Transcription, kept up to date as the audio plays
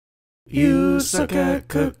You suck at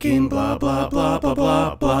cooking, blah, blah, blah, blah,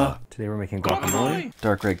 blah, blah. Today we're making guacamole,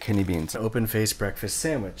 dark red kidney beans, open-faced breakfast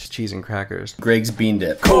sandwich, cheese and crackers, Greg's bean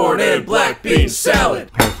dip, Corn and black bean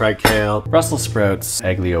salad, pan-fried kale, Brussels sprouts,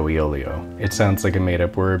 aglio e olio. It sounds like a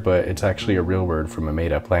made-up word, but it's actually a real word from a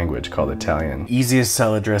made-up language called Italian. Easiest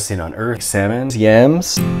salad dressing on earth. Salmon,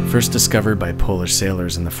 yams, first discovered by Polish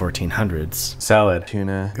sailors in the 1400s. Salad,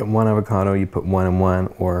 tuna, got one avocado, you put one and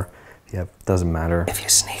one, or yeah, doesn't matter. If you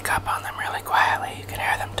sneak up on them really quietly, you can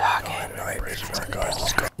hear them talking.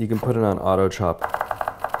 You can put it on auto chop.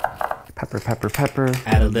 Pepper, pepper, pepper.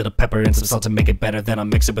 Add a little pepper and some salt to make it better. Then I'll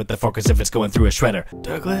mix it with the fork as if it's going through a shredder.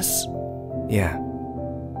 Douglas, Yeah,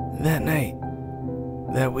 that night,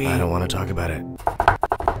 that we... I don't want to talk about it.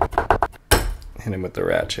 Hit him with the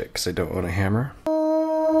ratchet, because I don't want a hammer.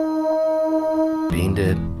 Bean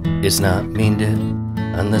dip, it's not mean dip.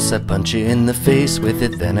 Unless I punch you in the face with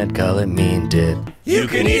it, then I'd call it mean dip. You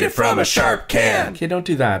can eat it from a sharp can. Okay, don't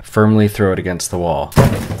do that. Firmly throw it against the wall.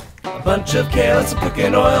 A bunch of kale and some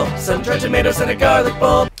cooking oil, some dried tomatoes and a garlic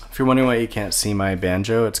bulb. If you're wondering why you can't see my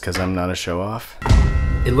banjo, it's because I'm not a show-off.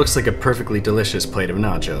 It looks like a perfectly delicious plate of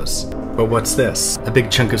nachos. But what's this? A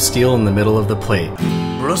big chunk of steel in the middle of the plate.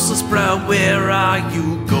 Brussels sprout, where are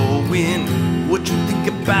you going? What you think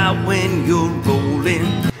about when you're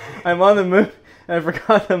rolling? I'm on the move. I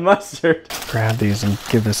forgot the mustard. Grab these and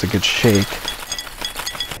give this a good shake.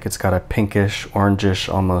 It's got a pinkish,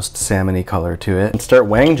 orangish, almost salmon-y color to it. And start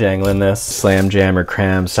wang-jangling this. Slam jam or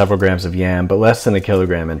cram several grams of yam, but less than a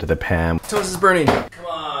kilogram into the pan. Toast is burning. Come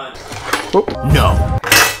on. Whoop. No.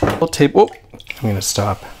 I'll tape. Whoop. I'm gonna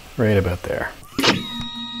stop right about there.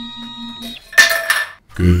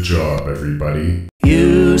 Good job, everybody.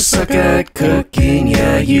 You suck at cooking,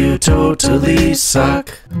 yeah, you totally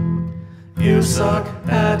suck. You suck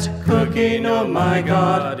at cooking, oh my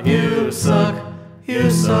god, you suck. You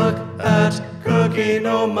suck at cooking,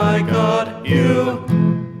 oh my god,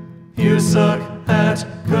 you suck at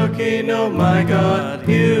cooking, oh my god,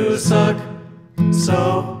 you suck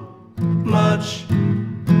so much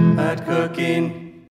at cooking.